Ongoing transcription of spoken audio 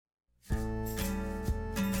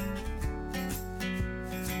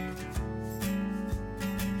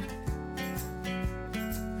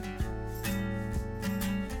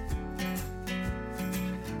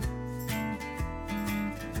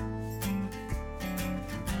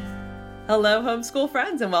Hello, homeschool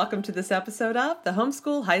friends, and welcome to this episode of the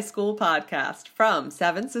Homeschool High School Podcast from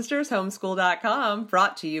SevenSistersHomeschool.com,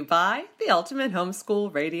 brought to you by the Ultimate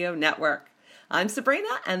Homeschool Radio Network. I'm Sabrina,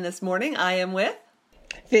 and this morning I am with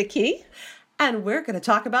Vicki. And we're going to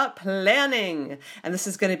talk about planning. And this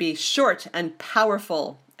is going to be short and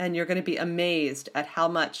powerful, and you're going to be amazed at how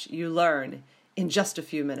much you learn in just a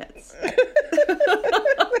few minutes.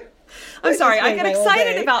 I'm sorry, I get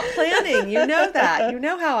excited about planning. You know that. You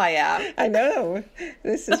know how I am. I know.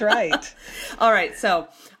 This is right. All right, so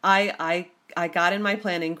I got in my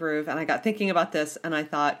planning groove, and I got thinking about this, and I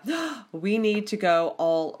thought, we need to go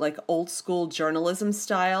all like old school journalism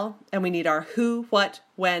style, and we need our who, what,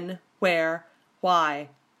 when, where, why,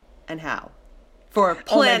 and how for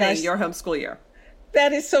planning your homeschool year.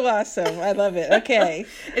 That is so awesome. I love it. Okay.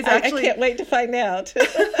 I can't wait to find out.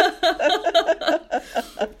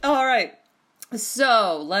 All right.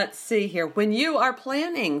 So let's see here. When you are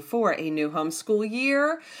planning for a new homeschool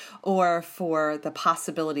year, or for the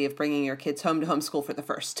possibility of bringing your kids home to homeschool for the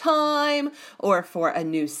first time, or for a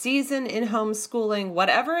new season in homeschooling,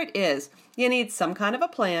 whatever it is, you need some kind of a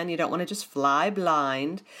plan. You don't want to just fly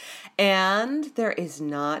blind. And there is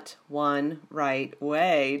not one right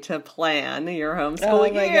way to plan your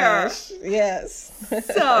homeschool year. Gosh. Yes.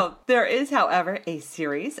 So there is, however, a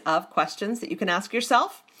series of questions that you can ask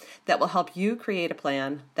yourself that will help you create a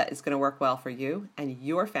plan that is going to work well for you and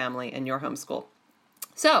your family and your homeschool.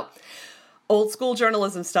 So, old school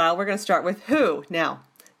journalism style, we're going to start with who. Now,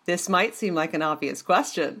 this might seem like an obvious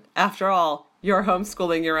question. After all, you're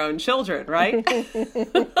homeschooling your own children, right?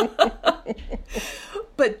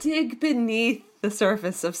 But dig beneath the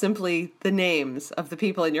surface of simply the names of the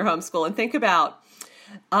people in your homeschool and think about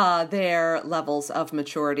their levels of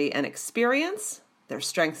maturity and experience, their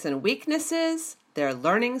strengths and weaknesses, their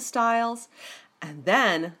learning styles, and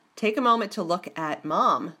then take a moment to look at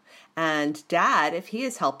mom and dad if he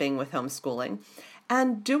is helping with homeschooling,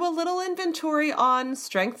 and do a little inventory on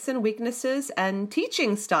strengths and weaknesses and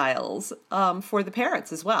teaching styles for the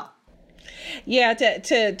parents as well. Yeah,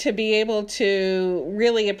 to be able to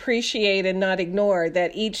really appreciate and not ignore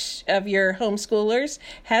that each of your homeschoolers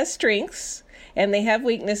has strengths and they have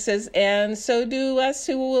weaknesses, and so do us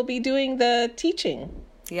who will be doing the teaching.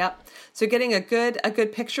 Yep. So getting a good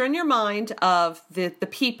picture in your mind of the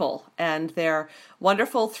people and their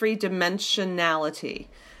wonderful three-dimensionality.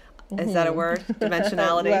 Is that a word?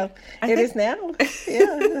 Dimensionality? Well, it is now.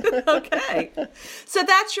 Yeah. Okay. So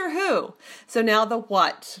that's your who. So now the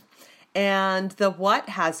what. And the what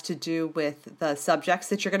has to do with the subjects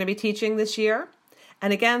that you're going to be teaching this year.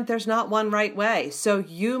 And again, there's not one right way. So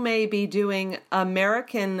you may be doing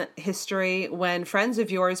American history when friends of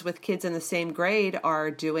yours with kids in the same grade are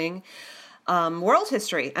doing world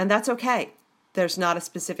history, and that's okay. There's not a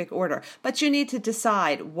specific order. But you need to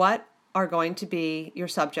decide what are going to be your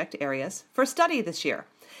subject areas for study this year.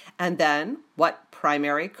 And then what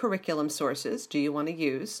primary curriculum sources do you want to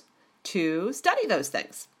use to study those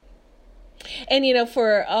things? And,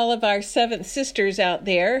 for all of our seventh sisters out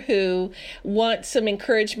there who want some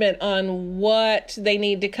encouragement on what they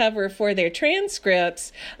need to cover for their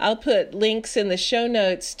transcripts, I'll put links in the show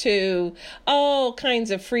notes to all kinds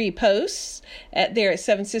of free posts there at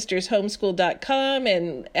SevenSistersHomeschool.com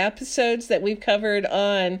and episodes that we've covered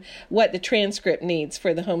on what the transcript needs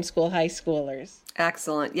for the homeschool high schoolers.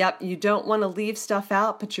 Excellent. Yep. You don't want to leave stuff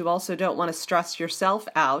out, but you also don't want to stress yourself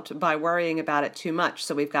out by worrying about it too much.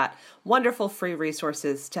 So we've got wonderful free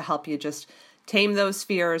resources to help you just tame those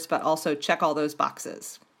fears, but also check all those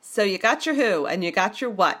boxes. So you got your who and you got your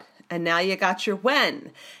what, and now you got your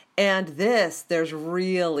when. And there's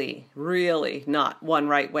really, really not one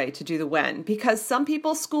right way to do the when, because some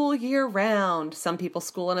people school year round. Some people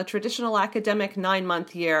school in a traditional academic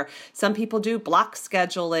 9-month year. Some people do block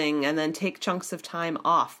scheduling and then take chunks of time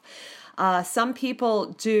off. Some people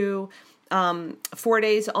do 4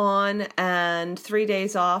 days on and 3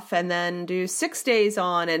 days off, and then do 6 days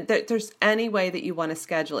on. And there's any way that you want to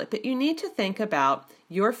schedule it. But you need to think about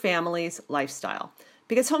your family's lifestyle.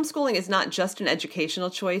 Because homeschooling is not just an educational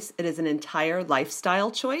choice, it is an entire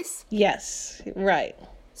lifestyle choice. Yes, right.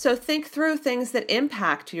 So think through things that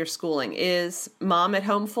impact your schooling. Is mom at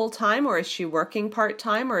home full-time, or is she working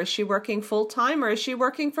part-time, or is she working full-time, or is she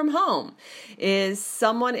working from home? Is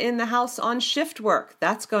someone in the house on shift work?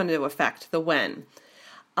 That's going to affect the when.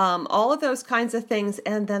 All of those kinds of things.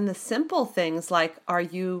 And then the simple things like, are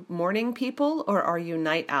you morning people or are you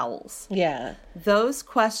night owls? Yeah. Those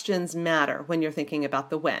questions matter when you're thinking about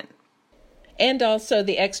the when. and also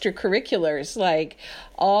the extracurriculars, like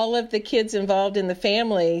all of the kids involved in the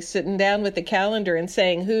family sitting down with the calendar and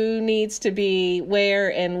saying who needs to be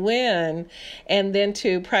where and when, and then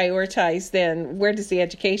to prioritize then where does the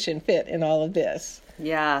education fit in all of this.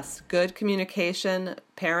 Yes, good communication,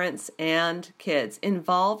 parents and kids.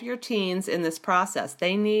 Involve your teens in this process.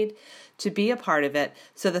 They need to be a part of it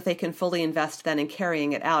so that they can fully invest then in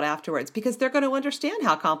carrying it out afterwards, because they're going to understand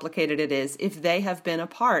how complicated it is if they have been a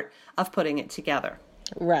part of putting it together.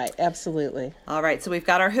 Right, absolutely. All right, so we've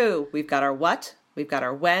got our who, we've got our what, we've got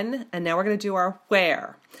our when, and now we're going to do our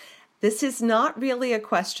where. This is not really a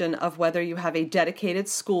question of whether you have a dedicated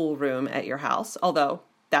schoolroom at your house, although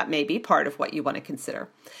that may be part of what you want to consider.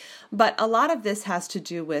 But a lot of this has to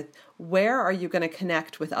do with where are you going to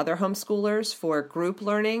connect with other homeschoolers for group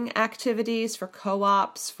learning activities, for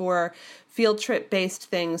co-ops, for field trip based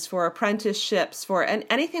things, for apprenticeships, for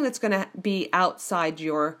anything that's going to be outside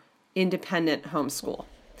your independent homeschool.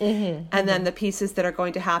 And then the pieces that are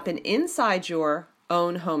going to happen inside your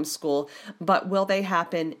own homeschool, but will they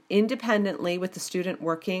happen independently with the student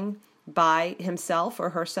working by himself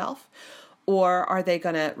or herself? Or are they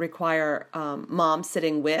going to require mom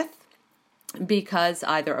sitting with because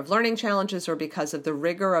either of learning challenges or because of the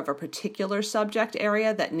rigor of a particular subject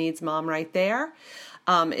area that needs mom right there?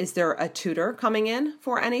 Is there a tutor coming in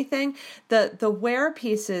for anything? The where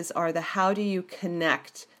pieces are the how do you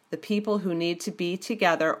connect the people who need to be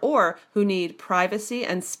together or who need privacy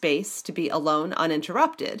and space to be alone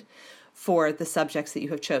uninterrupted for the subjects that you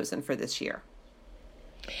have chosen for this year.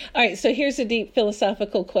 All right, so here's a deep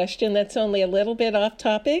philosophical question that's only a little bit off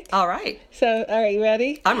topic. All right. So, all right, you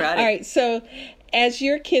ready? I'm ready. All right, so as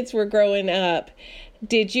your kids were growing up,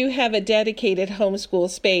 did you have a dedicated homeschool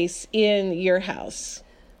space in your house?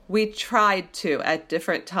 We tried to at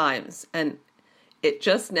different times, and it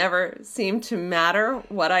just never seemed to matter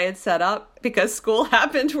what I had set up because school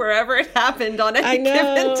happened wherever it happened on any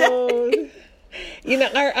given day. You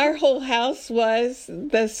know, our whole house was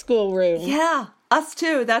the schoolroom. Yeah. Us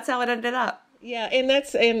too. That's how it ended up. Yeah, and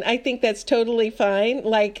I think that's totally fine.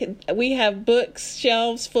 Like, we have books,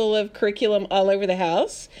 shelves full of curriculum all over the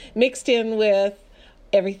house, mixed in with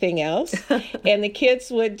everything else. And the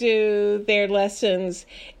kids would do their lessons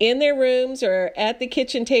in their rooms or at the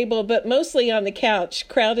kitchen table, but mostly on the couch,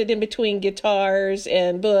 crowded in between guitars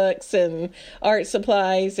and books and art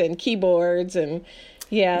supplies and keyboards and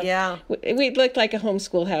yeah. We looked like a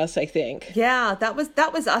homeschool house, I think. Yeah, that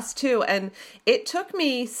was us too. And it took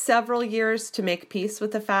me several years to make peace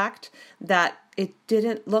with the fact that it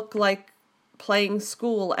didn't look like playing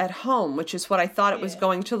school at home, which is what I thought it was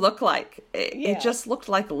going to look like. It just looked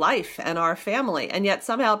like life and our family. And yet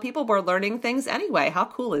somehow people were learning things anyway. How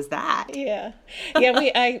cool is that? Yeah.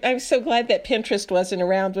 I'm so glad that Pinterest wasn't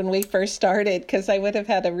around when we first started, because I would have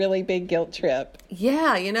had a really big guilt trip.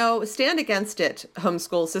 Yeah, stand against it,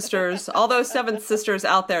 homeschool sisters. All those seventh sisters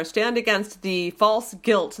out there, stand against the false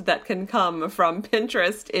guilt that can come from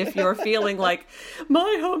Pinterest if you're feeling like,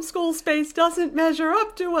 my homeschool space doesn't measure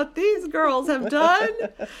up to what these girls have done.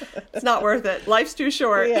 It's not worth it. Life's too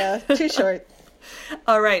short. Yeah, too short.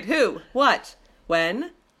 All right, who, what,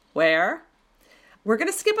 when, where? We're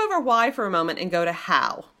going to skip over why for a moment and go to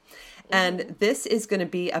how. And this is going to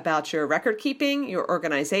be about your record keeping, your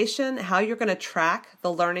organization, how you're going to track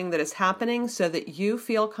the learning that is happening so that you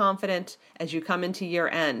feel confident as you come into year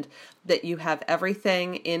end that you have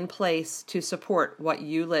everything in place to support what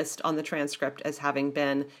you list on the transcript as having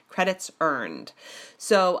been credits earned.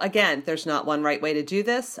 So again, there's not one right way to do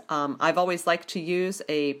this. I've always liked to use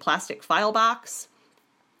a plastic file box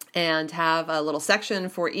and have a little section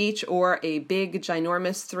for each, or a big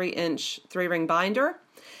ginormous 3-inch 3-ring binder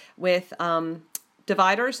with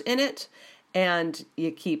dividers in it, and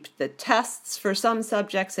you keep the tests for some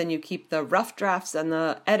subjects, and you keep the rough drafts and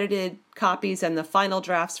the edited copies and the final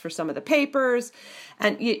drafts for some of the papers,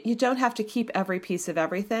 and you don't have to keep every piece of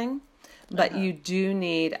everything, but you do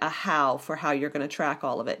need a how for how you're going to track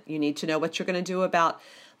all of it. You need to know what you're going to do about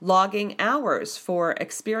logging hours for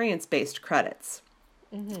experience-based credits.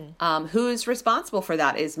 Who's responsible for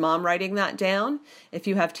that? Is mom writing that down? If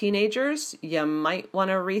you have teenagers, you might want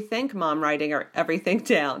to rethink mom writing everything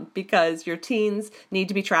down, because your teens need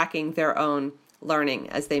to be tracking their own learning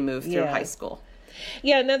as they move through high school.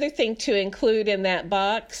 Yeah, another thing to include in that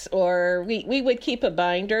box, or we would keep a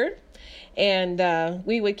binder, and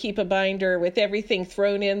we would keep a binder with everything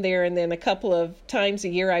thrown in there, and then a couple of times a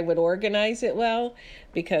year I would organize it well,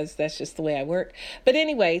 because that's just the way I work. But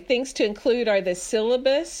anyway, things to include are the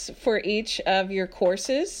syllabus for each of your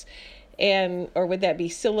courses, or would that be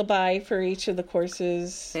syllabi for each of the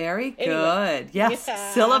courses? Very good. Yes,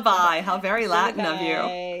 syllabi. How very Latin of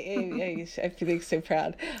you. I feel so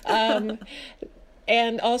proud.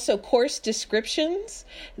 And also course descriptions.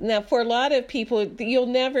 Now, for a lot of people, you'll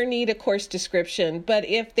never need a course description, but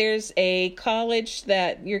if there's a college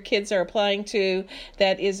that your kids are applying to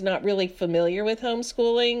that is not really familiar with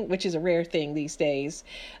homeschooling, which is a rare thing these days,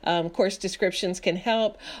 course descriptions can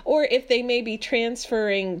help. Or if they may be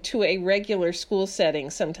transferring to a regular school setting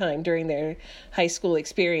sometime during their high school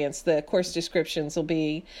experience, the course descriptions will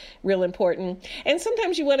be real important. And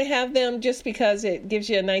sometimes you want to have them just because it gives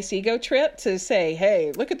you a nice ego trip to say,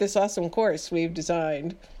 hey, look at this awesome course we've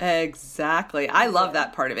designed. Exactly. I love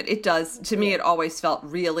that part of it. It does. To me, it always felt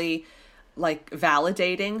really like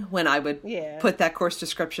validating when I would put that course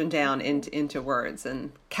description down into words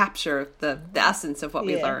and capture the essence of what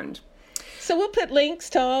we learned. So we'll put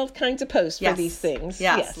links to all kinds of posts for these things.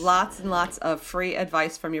 Yes, lots and lots of free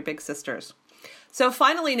advice from your big sisters. So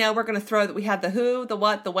finally, now we're going to throw that we had the who, the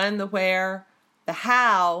what, the when, the where, the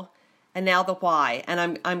how, and now the why.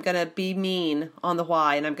 And I'm going to be mean on the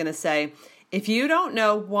why, and I'm going to say, if you don't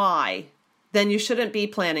know why, then you shouldn't be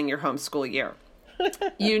planning your homeschool year.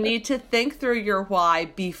 You need to think through your why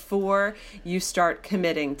before you start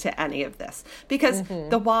committing to any of this. Because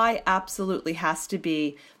the why absolutely has to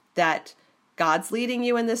be that God's leading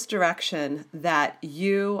you in this direction, that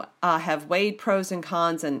you have weighed pros and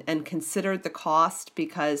cons and considered the cost,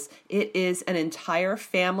 because it is an entire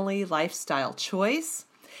family lifestyle choice.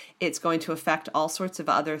 It's going to affect all sorts of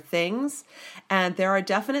other things. And there are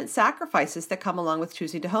definite sacrifices that come along with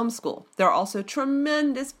choosing to homeschool. There are also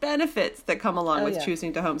tremendous benefits that come along with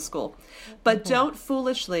choosing to homeschool. But don't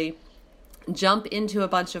foolishly jump into a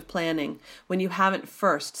bunch of planning when you haven't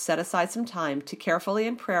first set aside some time to carefully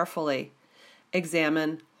and prayerfully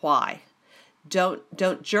examine why. Don't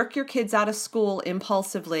jerk your kids out of school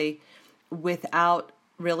impulsively without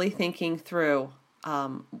really thinking through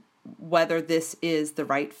whether this is the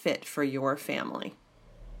right fit for your family.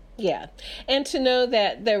 Yeah. And to know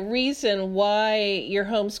that the reason why you're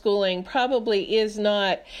homeschooling probably is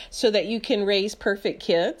not so that you can raise perfect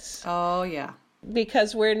kids. Oh, yeah.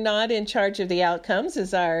 Because we're not in charge of the outcomes,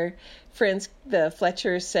 as our friends, the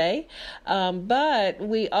Fletchers, say. But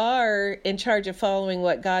we are in charge of following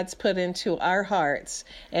what God's put into our hearts.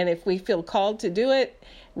 And if we feel called to do it,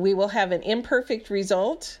 we will have an imperfect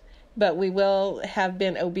result, but we will have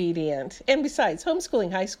been obedient. And besides,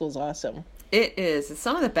 homeschooling high school is awesome. It is. It's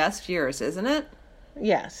some of the best years, isn't it?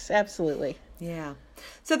 Yes, absolutely. Yeah.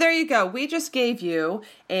 So there you go. We just gave you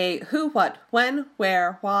a who, what, when,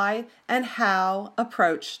 where, why, and how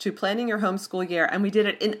approach to planning your homeschool year. And we did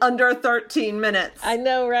it in under 13 minutes. I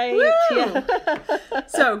know, right? Woo! Yeah.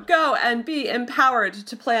 So go and be empowered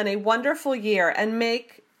to plan a wonderful year and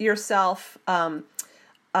make yourself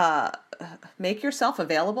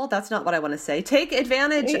available. That's not what I want to say. Take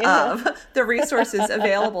advantage of the resources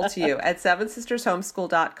available to you at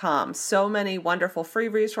sevensistershomeschool.com. So many wonderful free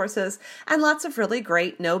resources and lots of really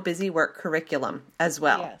great no busy work curriculum as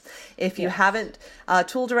well. Yes. If you haven't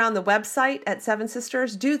tooled around the website at Seven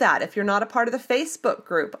Sisters, do that. If you're not a part of the Facebook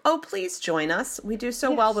group, please join us. We do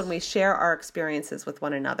so well when we share our experiences with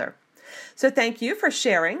one another. So thank you for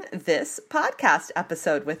sharing this podcast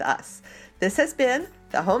episode with us. This has been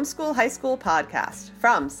the Homeschool High School Podcast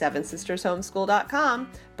from sevensistershomeschool.com,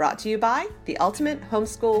 brought to you by the Ultimate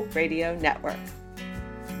Homeschool Radio Network.